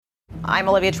I'm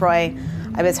Olivia Troy.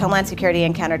 I was Homeland Security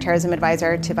and Counterterrorism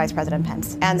Advisor to Vice President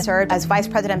Pence and served as Vice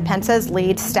President Pence's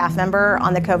lead staff member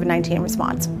on the COVID-19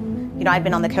 response. I'd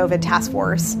been on the COVID task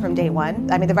force from day one.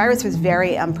 The virus was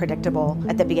very unpredictable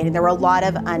at the beginning. There were a lot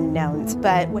of unknowns,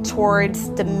 but towards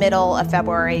the middle of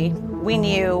February, we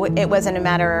knew it wasn't a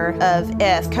matter of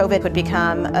if COVID would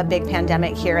become a big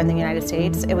pandemic here in the United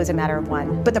States. It was a matter of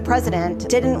when. But the president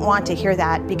didn't want to hear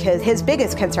that because his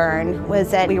biggest concern was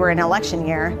that we were in an election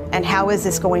year and how is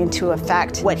this going to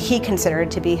affect what he considered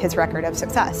to be his record of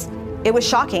success. It was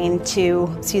shocking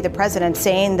to see the president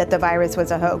saying that the virus was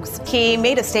a hoax. He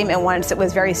made a statement once that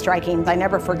was very striking. I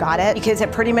never forgot it because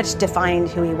it pretty much defined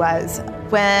who he was.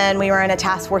 When we were in a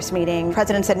task force meeting, the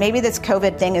president said, maybe this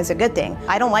COVID thing is a good thing.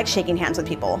 I don't like shaking hands with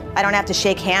people. I don't have to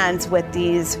shake hands with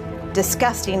these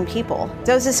disgusting people.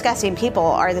 Those disgusting people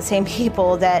are the same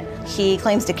people that he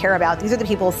claims to care about. These are the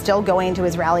people still going to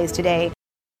his rallies today.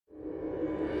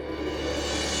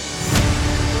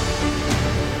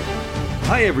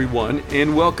 Hi everyone,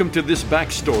 and welcome to This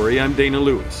Backstory. I'm Dana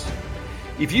Lewis.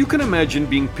 If you can imagine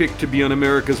being picked to be on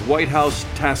America's White House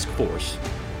task force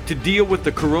to deal with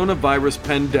the coronavirus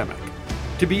pandemic,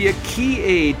 to be a key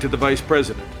aide to the vice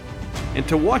president, and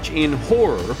to watch in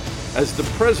horror as the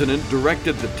president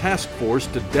directed the task force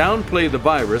to downplay the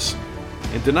virus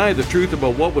and deny the truth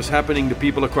about what was happening to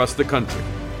people across the country.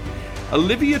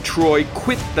 Olivia Troy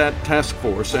quit that task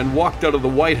force and walked out of the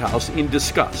White House in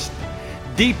disgust,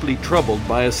 deeply troubled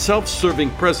by a self-serving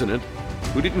president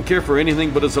who didn't care for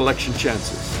anything but his election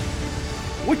chances.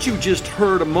 What you just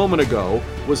heard a moment ago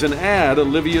was an ad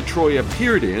Olivia Troy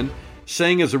appeared in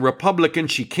saying as a Republican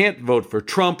she can't vote for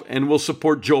Trump and will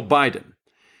support Joe Biden.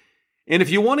 And if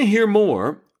you want to hear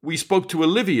more, we spoke to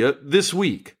Olivia this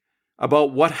week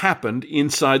about what happened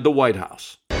inside the White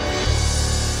House.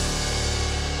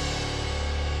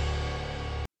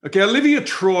 Okay, Olivia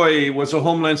Troy was a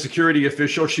Homeland Security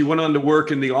official. She went on to work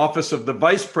in the office of the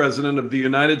Vice President of the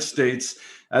United States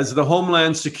as the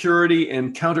Homeland Security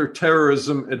and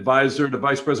Counterterrorism Advisor to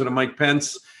Vice President Mike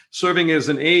Pence, serving as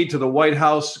an aide to the White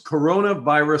House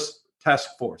Coronavirus Task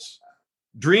Force.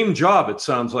 Dream job, it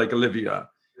sounds like, Olivia,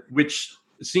 which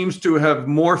seems to have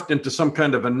morphed into some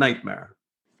kind of a nightmare.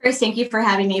 First, thank you for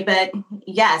having me. But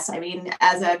yes,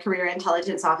 as a career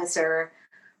intelligence officer,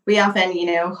 we often,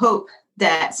 hope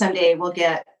that someday we'll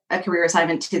get a career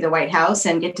assignment to the White House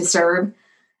and get to serve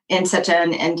in such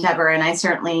an endeavor. And I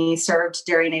certainly served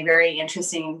during a very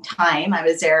interesting time. I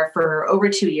was there for over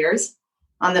 2 years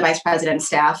on the vice president's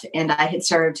staff, and I had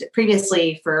served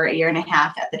previously for a year and a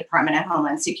half at the Department of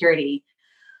Homeland Security,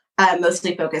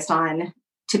 mostly focused on,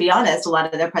 to be honest, a lot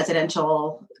of the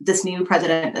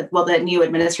new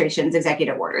administration's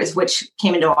executive orders, which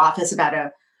came into office about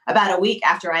a week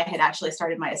after I had actually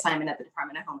started my assignment at the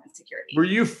Department of Homeland Security. Were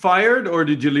you fired or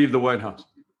did you leave the White House?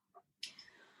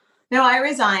 No, I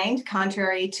resigned,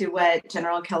 contrary to what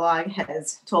General Kellogg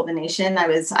has told the nation.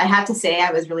 I have to say,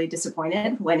 I was really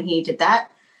disappointed when he did that.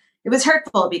 It was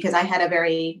hurtful because I had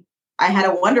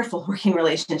a wonderful working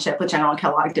relationship with General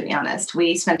Kellogg, to be honest.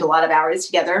 We spent a lot of hours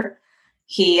together.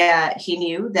 He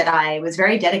knew that I was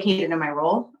very dedicated in my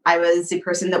role. I was the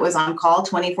person that was on call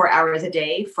 24 hours a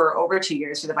day for over 2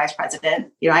 years for the vice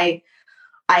president. I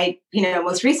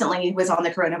most recently was on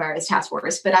the coronavirus task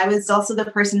force, but I was also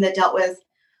the person that dealt with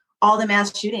all the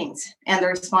mass shootings and the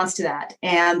response to that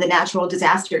and the natural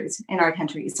disasters in our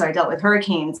country. So I dealt with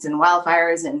hurricanes and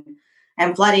wildfires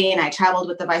and flooding. I traveled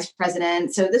with the vice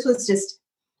president. So this was just,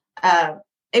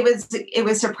 it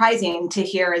was surprising to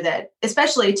hear that,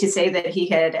 especially to say that he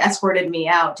had escorted me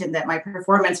out and that my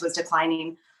performance was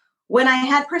declining, when I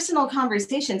had personal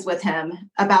conversations with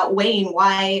him about weighing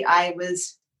why I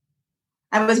was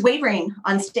wavering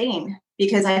on staying,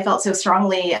 because I felt so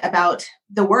strongly about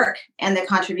the work and the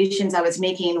contributions I was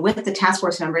making with the task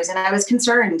force members. And I was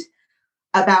concerned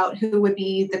about who would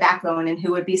be the backbone and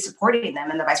who would be supporting them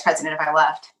and the vice president if I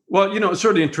left. Well,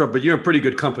 sorry to interrupt, but you're in pretty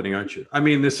good company, aren't you?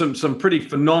 There's some pretty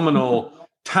phenomenal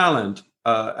talent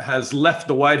has left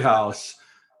the White House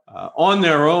on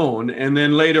their own, and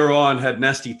then later on had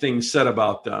nasty things said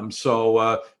about them.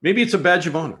 So maybe it's a badge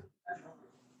of honor.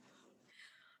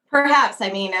 Perhaps.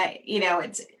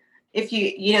 It's if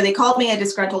they called me a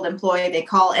disgruntled employee. They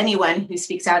call anyone who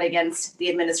speaks out against the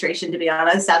administration, to be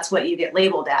honest. That's what you get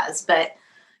labeled as. But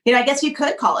I guess you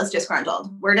could call us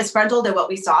disgruntled. We're disgruntled at what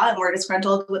we saw, and we're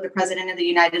disgruntled with the president of the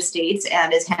United States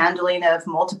and his handling of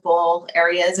multiple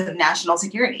areas of national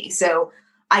security. So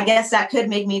I guess that could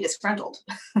make me disgruntled.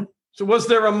 So was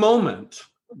there a moment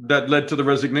that led to the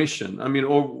resignation?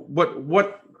 Or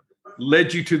what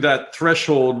led you to that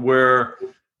threshold where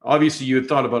obviously you had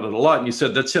thought about it a lot and you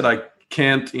said, that's it, I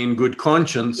can't in good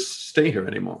conscience stay here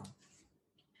anymore?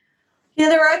 Yeah,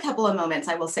 there were a couple of moments,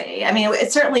 I will say. I mean,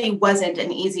 it certainly wasn't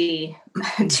an easy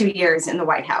 2 years in the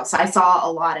White House. I saw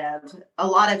a lot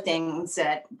of things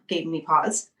that gave me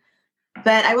pause.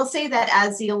 But I will say that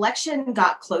as the election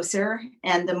got closer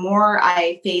and the more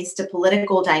I faced the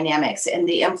political dynamics and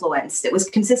the influence that was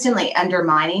consistently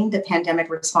undermining the pandemic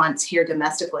response here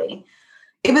domestically,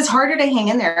 it was harder to hang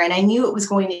in there. And I knew it was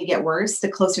going to get worse the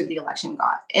closer the election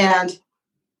got. And,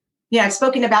 I've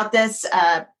spoken about this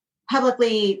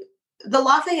publicly. The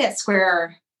Lafayette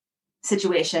Square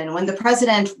situation, when the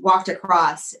president walked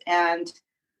across and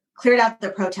cleared out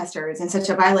the protesters in such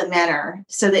a violent manner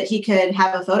so that he could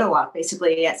have a photo op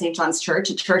basically at St. John's Church,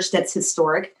 a church that's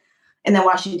historic in the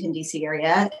Washington, D.C.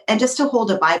 area, and just to hold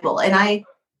a Bible. And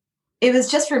it was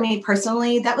just for me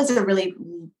personally, that was a really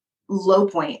low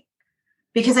point,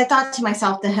 because I thought to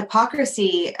myself, the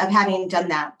hypocrisy of having done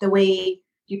that, the way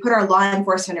you put our law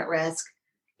enforcement at risk.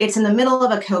 It's in the middle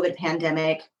of a COVID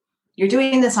pandemic. You're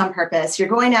doing this on purpose. You're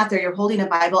going out there, you're holding a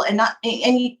Bible and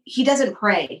he doesn't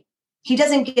pray. He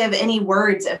doesn't give any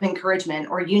words of encouragement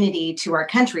or unity to our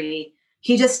country.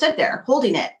 He just stood there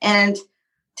holding it. And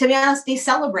to be honest, they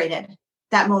celebrated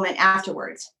that moment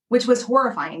afterwards, which was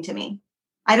horrifying to me.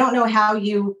 I don't know how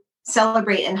you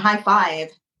celebrate and high five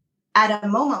at a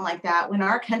moment like that when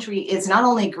our country is not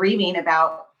only grieving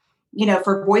about,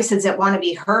 for voices that want to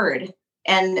be heard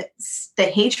and the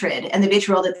hatred and the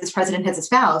vitriol that this president has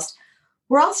espoused.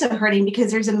 We're also hurting because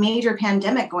there's a major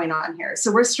pandemic going on here.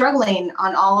 So we're struggling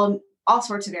on all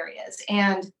sorts of areas.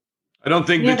 And I don't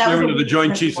think the chairman of the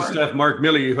Joint Chiefs of Staff, Mark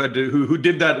Milley, who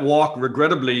did that walk,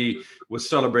 regrettably, was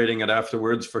celebrating it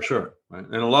afterwards for sure. Right?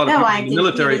 And a lot of people in the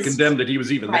military condemned that he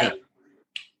was even there.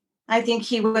 I think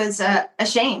he was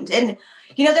ashamed. And,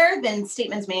 there have been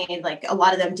statements made, like a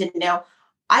lot of them didn't know.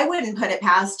 I wouldn't put it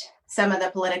past some of the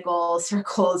political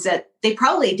circles that they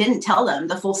probably didn't tell them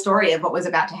the full story of what was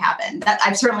about to happen. That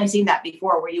I've certainly seen that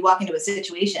before, where you walk into a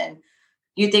situation,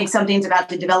 you think something's about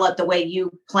to develop the way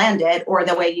you planned it or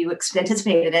the way you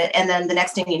anticipated it. And then the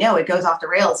next thing you know, it goes off the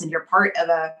rails and you're part of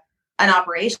an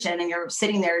operation and you're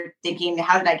sitting there thinking,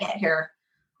 how did I get here?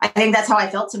 I think that's how I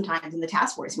felt sometimes in the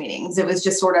task force meetings. It was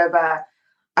just sort of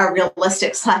a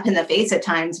realistic slap in the face at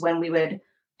times when we would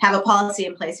have a policy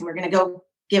in place and we're going to go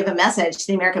give a message to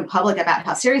the American public about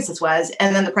how serious this was.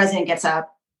 And then the president gets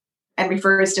up and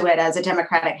refers to it as a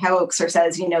Democratic hoax or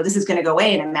says, this is going to go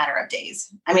away in a matter of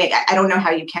days. I mean, I don't know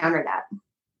how you counter that.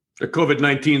 The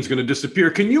COVID-19 is going to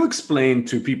disappear. Can you explain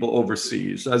to people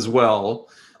overseas as well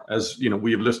as,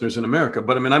 we have listeners in America,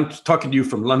 but I mean, I'm talking to you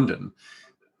from London.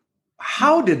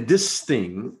 How did this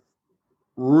thing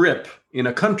rip in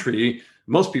a country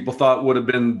most people thought would have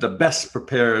been the best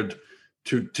prepared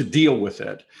to deal with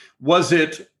it? Was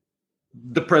it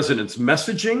the president's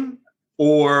messaging,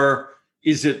 or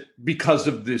is it because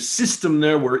of the system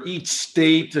there where each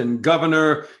state and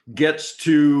governor gets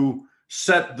to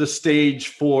set the stage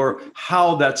for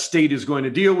how that state is going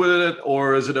to deal with it?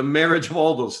 Or is it a marriage of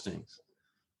all those things?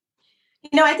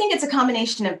 I think it's a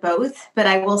combination of both, but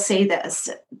I will say this.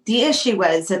 The issue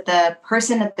was that the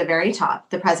person at the very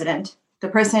top, the president, the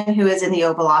person who is in the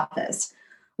Oval Office,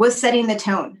 was setting the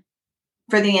tone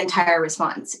for the entire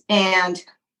response. And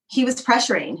he was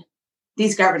pressuring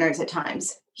these governors at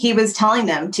times. He was telling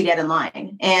them to get in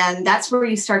line. And that's where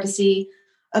you start to see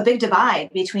a big divide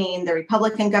between the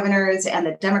Republican governors and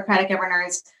the Democratic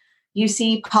governors. You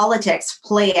see politics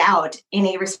play out in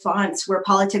a response where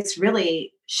politics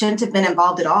really shouldn't have been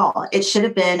involved at all. It should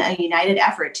have been a united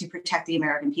effort to protect the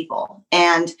American people.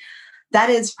 And that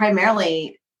is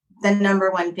primarily the number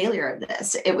one failure of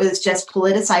this. It was just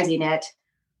politicizing it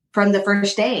from the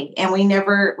first day. And we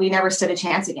never stood a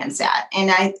chance against that.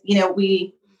 And I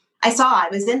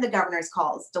was in the governor's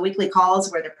calls, the weekly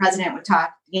calls where the president would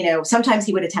talk, sometimes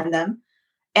he would attend them.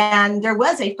 And there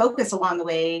was a focus along the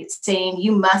way saying,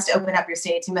 you must open up your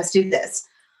states, you must do this.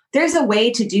 There's a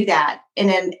way to do that in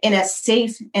a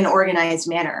safe and organized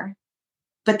manner.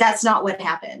 But that's not what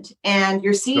happened. And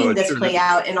you're seeing this play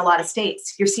out in a lot of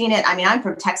states. You're seeing it. I mean, I'm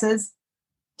from Texas.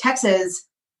 Texas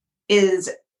is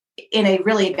in a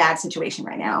really bad situation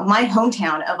right now. My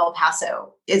hometown of El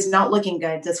Paso is not looking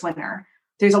good this winter.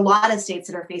 There's a lot of states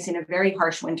that are facing a very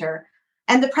harsh winter.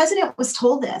 And the president was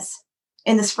told this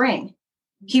in the spring.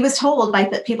 He was told by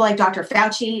people like Dr.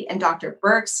 Fauci and Dr.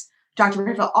 Birx, Dr.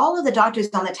 Ridgeville, all of the doctors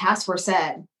on the task force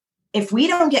said, if we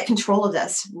don't get control of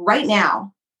this right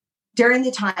now, during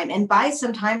the time and buy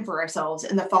some time for ourselves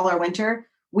in the fall or winter,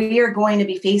 we are going to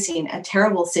be facing a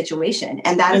terrible situation.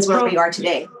 And that is where we are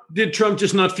today. Did Trump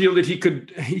just not feel that he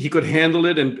could handle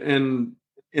it and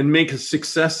and make a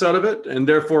success out of it. And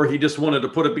therefore, he just wanted to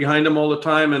put it behind him all the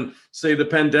time and say the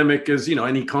pandemic is,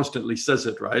 and he constantly says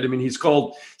it, right? I mean, he's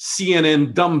called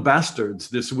CNN dumb bastards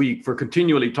this week for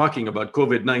continually talking about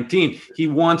COVID-19. He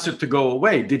wants it to go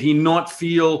away. Did he not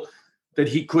feel that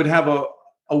he could have a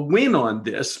win on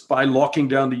this by locking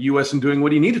down the US and doing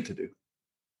what he needed to do?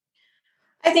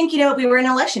 I think, we were in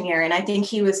an election year, and I think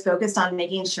he was focused on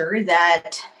making sure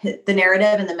that the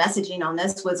narrative and the messaging on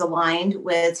this was aligned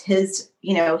with his,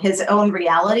 his own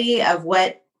reality of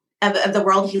of the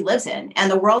world he lives in.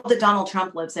 And the world that Donald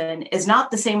Trump lives in is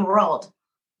not the same world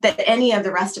that any of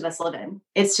the rest of us live in.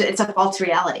 It's a false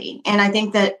reality. And I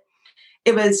think that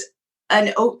it was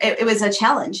a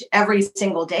challenge every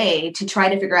single day to try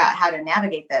to figure out how to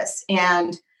navigate this.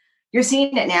 And you're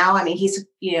seeing it now. I mean, he's,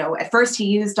 at first he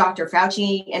used Dr.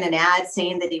 Fauci in an ad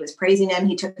saying that he was praising him.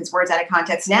 He took his words out of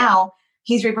context. Now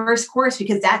he's reversed course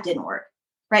because that didn't work.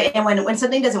 Right. And when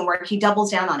something doesn't work, he doubles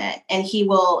down on it, and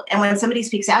and when somebody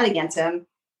speaks out against him,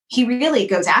 he really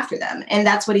goes after them. And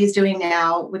that's what he's doing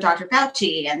now with Dr.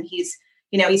 Fauci. And he's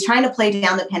trying to play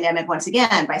down the pandemic once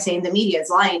again by saying the media is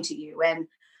lying to you,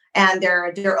 and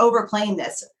they're overplaying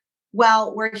this.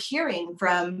 Well, we're hearing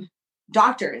from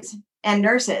doctors and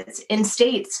nurses in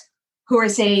states who are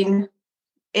saying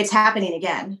it's happening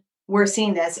again. We're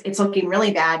seeing this. It's looking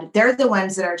really bad. They're the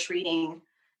ones that are treating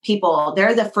people.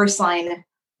 They're the first line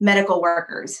medical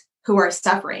workers who are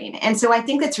suffering. And so I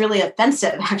think it's really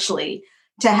offensive, actually,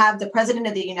 to have the president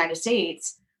of the United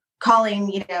States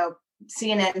calling,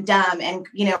 CNN dumb and,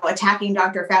 attacking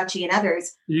Dr. Fauci and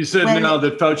others. You said now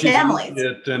that Fauci's an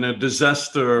idiot and a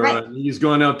disaster. Right. He's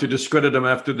going out to discredit him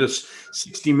after this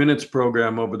 60 Minutes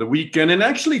program over the weekend. And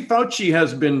actually, Fauci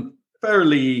has been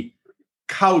fairly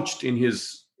couched in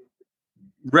his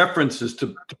references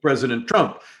to President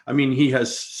Trump. I mean, he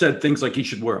has said things like he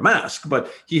should wear a mask,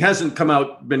 but he hasn't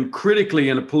been critically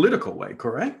in a political way,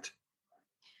 correct?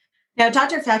 Now,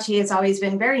 Dr. Fauci has always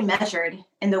been very measured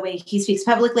in the way he speaks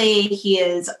publicly. He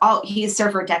has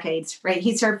served for decades, right?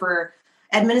 He served for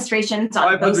administrations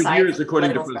on both sides. 500 years,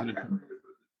 according to President Trump.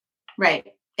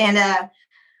 Right.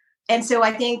 And so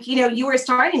I think, you were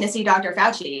starting to see Dr.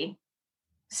 Fauci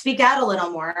speak out a little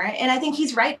more. And I think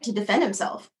he's right to defend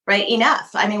himself, right?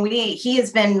 Enough. I mean, he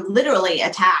has been literally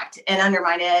attacked and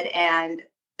undermined, and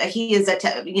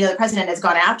the president has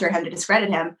gone after him to discredit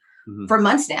him for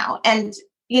months now. And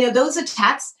those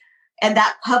attacks and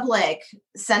that public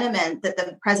sentiment that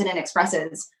the president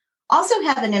expresses also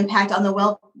have an impact on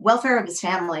the welfare of his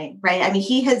family, right? I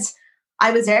mean,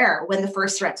 I was there when the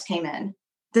first threats came in.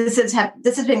 This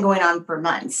has been going on for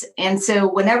months. And so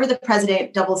whenever the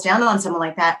president doubles down on someone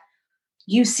like that,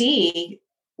 you see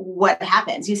what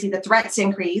happens. You see the threats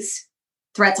increase,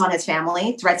 threats on his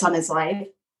family, threats on his life.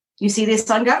 You see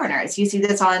this on governors. You see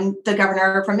this on the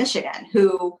governor from Michigan,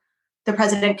 who the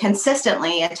president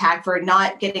consistently attacked for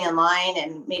not getting in line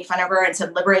and made fun of her and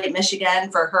said, liberate Michigan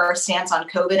for her stance on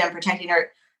COVID and protecting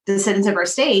the citizens of her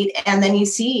state. And then you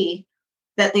see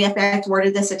that the FBI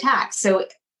thwarted this attack. So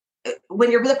when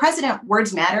you're the president,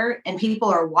 words matter, and people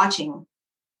are watching,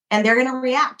 and they're going to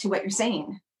react to what you're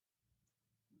saying.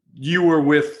 You were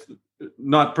with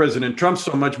not President Trump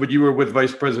so much, but you were with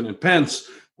Vice President Pence.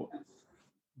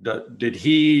 Did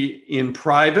he, in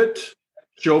private,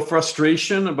 show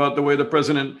frustration about the way the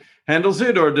president handles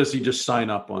it, or does he just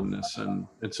sign up on this and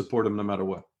support him no matter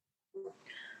what?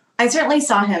 I certainly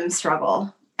saw him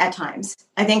struggle at times.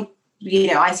 I think,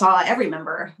 I saw every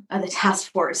member of the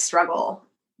task force struggle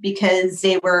because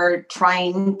they were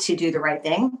trying to do the right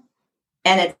thing.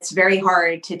 And it's very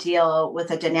hard to deal with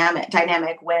a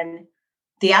dynamic when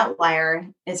the outlier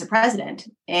is a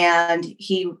president and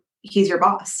he's your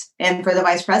boss. And for the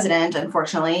vice president,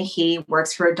 unfortunately, he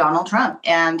works for Donald Trump,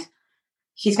 and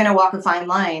he's going to walk a fine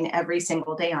line every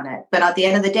single day on it. But at the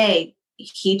end of the day,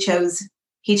 he chose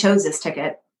this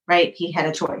ticket, right? He had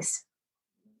a choice.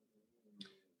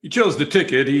 He chose the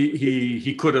ticket.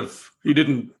 He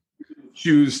didn't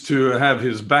choose to have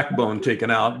his backbone taken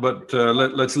out, but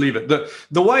let's leave it.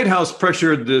 The White House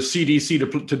pressured the CDC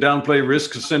to downplay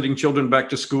risks of sending children back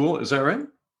to school. Is that right?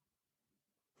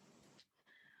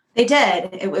 They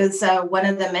did. It was one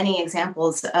of the many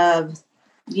examples of,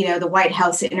 the White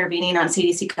House intervening on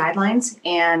CDC guidelines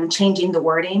and changing the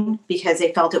wording because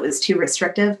they felt it was too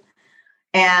restrictive.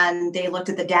 And they looked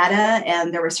at the data,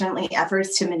 and there were certainly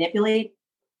efforts to manipulate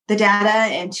the data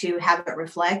and to have it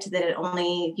reflect that it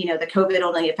only, the COVID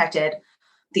only affected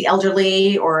the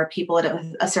elderly or people at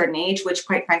a certain age, which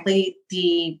quite frankly,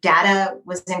 the data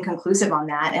was inconclusive on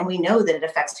that. And we know that it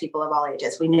affects people of all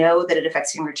ages. We know that it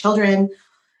affects younger children.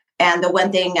 And the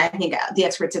one thing I think the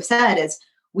experts have said is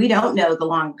we don't know the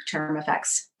long-term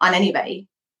effects on anybody.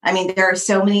 I mean, there are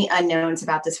so many unknowns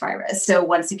about this virus. So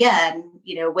once again,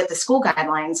 with the school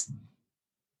guidelines,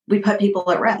 we put people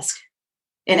at risk.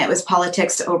 And it was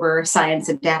politics over science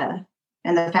and data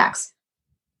and the facts.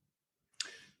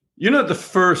 You're not the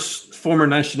first former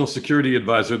national security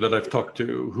advisor that I've talked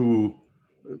to who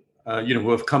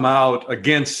have come out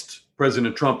against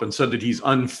President Trump and said that he's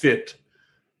unfit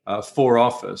for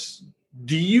office.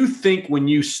 Do you think when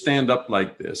you stand up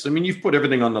like this, I mean, you've put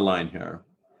everything on the line here,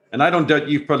 and I don't doubt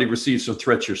you've probably received some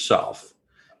threats yourself.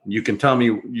 You can tell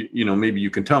me, maybe you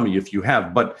can tell me if you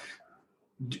have, but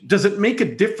does it make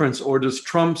a difference, or does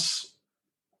Trump's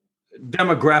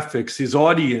demographics, his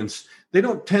audience, they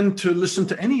don't tend to listen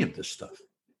to any of this stuff?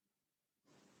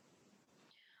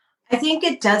 I think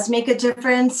it does make a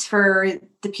difference for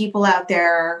the people out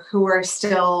there who are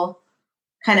still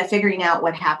kind of figuring out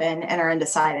what happened and are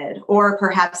undecided, or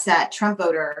perhaps that Trump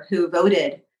voter who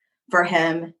voted for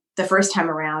him the first time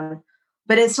around,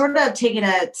 but is sort of taking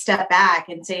a step back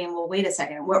and saying, well, wait a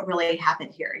second, what really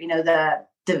happened here?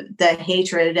 The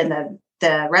hatred and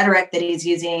the rhetoric that he's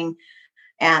using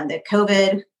and the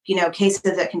COVID, cases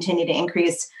that continue to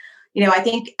increase. I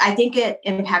think it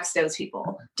impacts those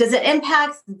people. Does it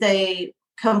impact the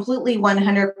completely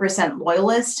 100%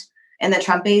 loyalist in the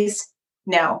Trump base?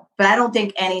 No, but I don't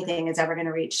think anything is ever going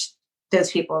to reach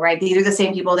those people, right? These are the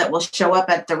same people that will show up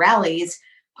at the rallies,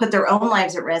 put their own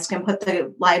lives at risk and put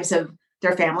the lives of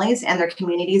their families and their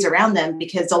communities around them,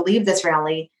 because they'll leave this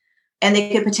rally and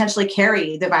they could potentially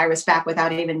carry the virus back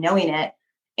without even knowing it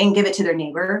and give it to their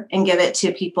neighbor and give it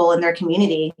to people in their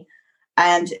community.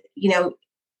 And,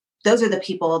 those are the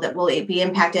people that will be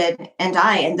impacted and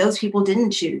die. And those people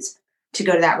didn't choose to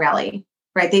go to that rally,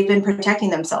 right? They've been protecting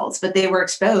themselves, but they were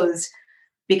exposed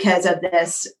because of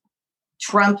this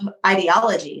Trump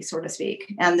ideology, so to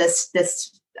speak. And this,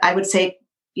 I would say,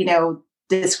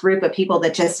 this group of people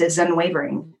that just is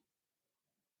unwavering.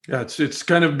 Yeah, it's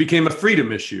kind of became a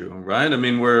freedom issue, right? I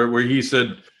mean, where he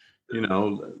said,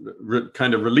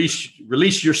 kind of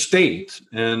release your state,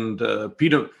 and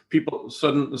people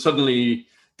suddenly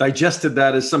digested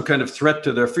that as some kind of threat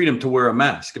to their freedom to wear a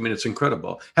mask. I mean, it's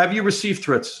incredible. Have you received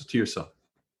threats to yourself?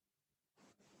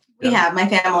 We have. My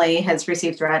family has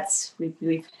received threats.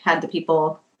 We've had the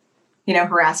people,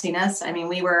 harassing us. I mean,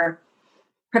 we were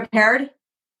prepared.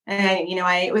 And,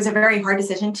 it was a very hard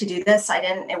decision to do this.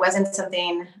 It wasn't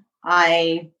something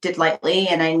I did lightly,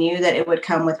 and I knew that it would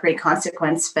come with great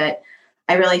consequence, but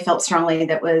I really felt strongly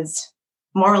that was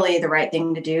morally the right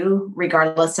thing to do,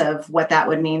 regardless of what that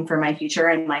would mean for my future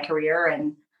and my career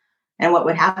and what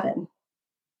would happen.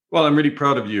 Well, I'm really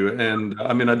proud of you. And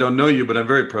I mean, I don't know you, but I'm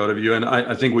very proud of you. And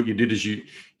I think what you did is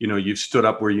you stood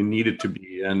up where you needed to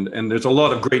be. And there's a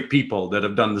lot of great people that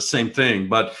have done the same thing.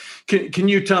 But can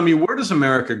you tell me, where does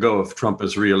America go if Trump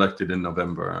is reelected in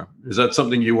November? Is that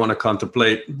something you want to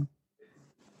contemplate?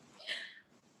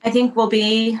 I think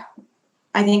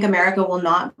America will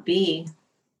not be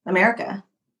America.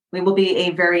 We will be a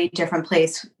very different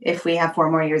place if we have 4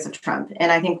 more years of Trump.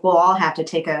 And I think we'll all have to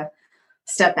take a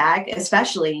step back,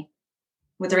 especially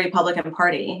with the Republican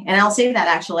Party. And I'll say that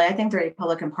actually, I think the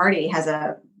Republican Party has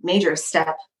a major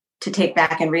step to take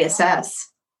back and reassess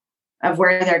of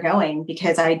where they're going,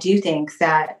 because I do think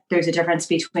that there's a difference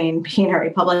between being a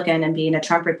Republican and being a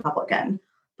Trump Republican.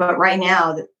 But right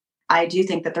now, I do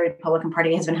think that the Republican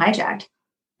Party has been hijacked.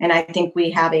 And I think we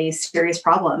have a serious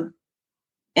problem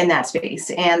in that space.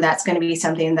 And that's going to be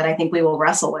something that I think we will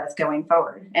wrestle with going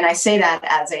forward. And I say that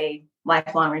as a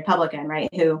lifelong Republican,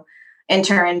 right, who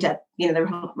interned at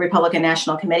the Republican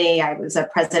National Committee. I was a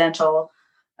presidential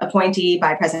appointee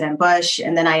by President Bush,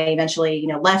 and then I eventually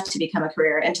left to become a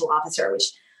career intel officer,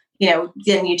 which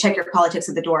then you check your politics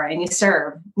at the door and you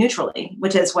serve neutrally,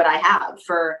 which is what I have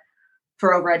for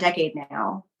over a decade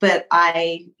now. But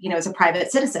I as a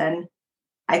private citizen,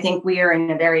 I think we are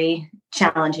in a very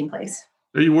challenging place.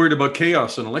 Are you worried about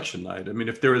chaos on election night? I mean,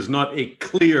 if there is not a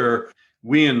clear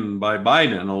win by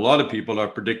Biden, a lot of people are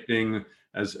predicting,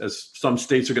 as some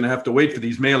states are going to have to wait for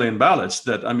these mail-in ballots,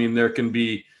 that, I mean, there can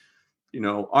be,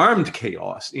 armed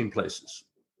chaos in places.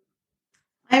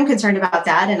 I am concerned about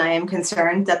that. And I am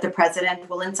concerned that the president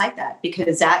will incite that,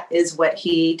 because that is what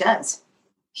he does.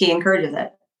 He encourages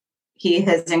it. He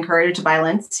has encouraged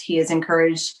violence. He has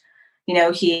encouraged,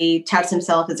 he touts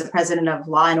himself as a president of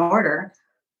law and order,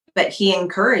 but he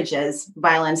encourages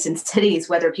violence in cities,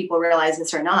 whether people realize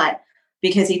this or not,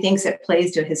 because he thinks it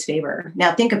plays to his favor.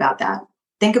 Now, think about that.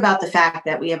 Think about the fact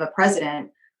that we have a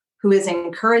president who is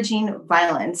encouraging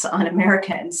violence on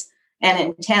Americans and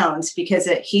in towns because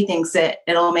he thinks that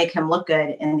it'll make him look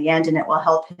good in the end and it will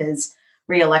help his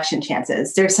reelection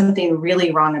chances. There's something really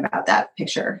wrong about that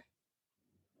picture.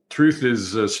 Truth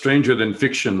is stranger than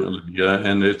fiction, Olivia,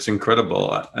 and it's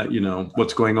incredible,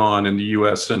 what's going on in the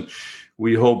U.S. And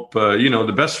we hope,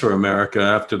 the best for America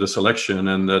after this election,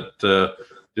 and that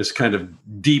this kind of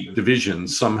deep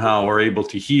divisions somehow are able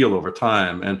to heal over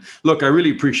time. And look, I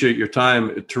really appreciate your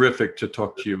time. Terrific to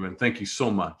talk to you, and thank you so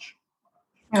much.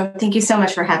 Oh, thank you so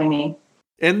much for having me.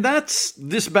 And that's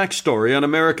this backstory on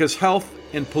America's health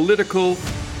and political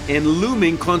and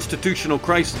looming constitutional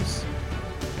crisis.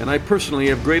 And I personally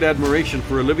have great admiration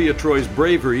for Olivia Troy's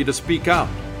bravery to speak out.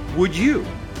 Would you?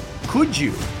 Could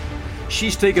you?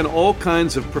 She's taken all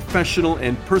kinds of professional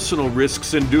and personal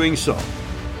risks in doing so.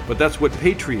 But that's what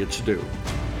patriots do.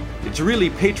 It's really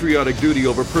patriotic duty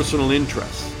over personal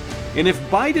interests. And if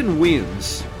Biden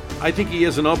wins, I think he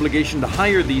has an obligation to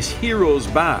hire these heroes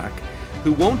back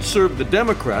who won't serve the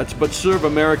Democrats but serve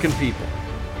American people.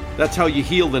 That's how you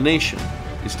heal the nation,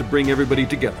 is to bring everybody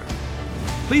together.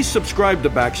 Please subscribe to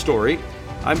Backstory.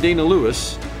 I'm Dana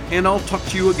Lewis, and I'll talk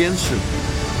to you again soon.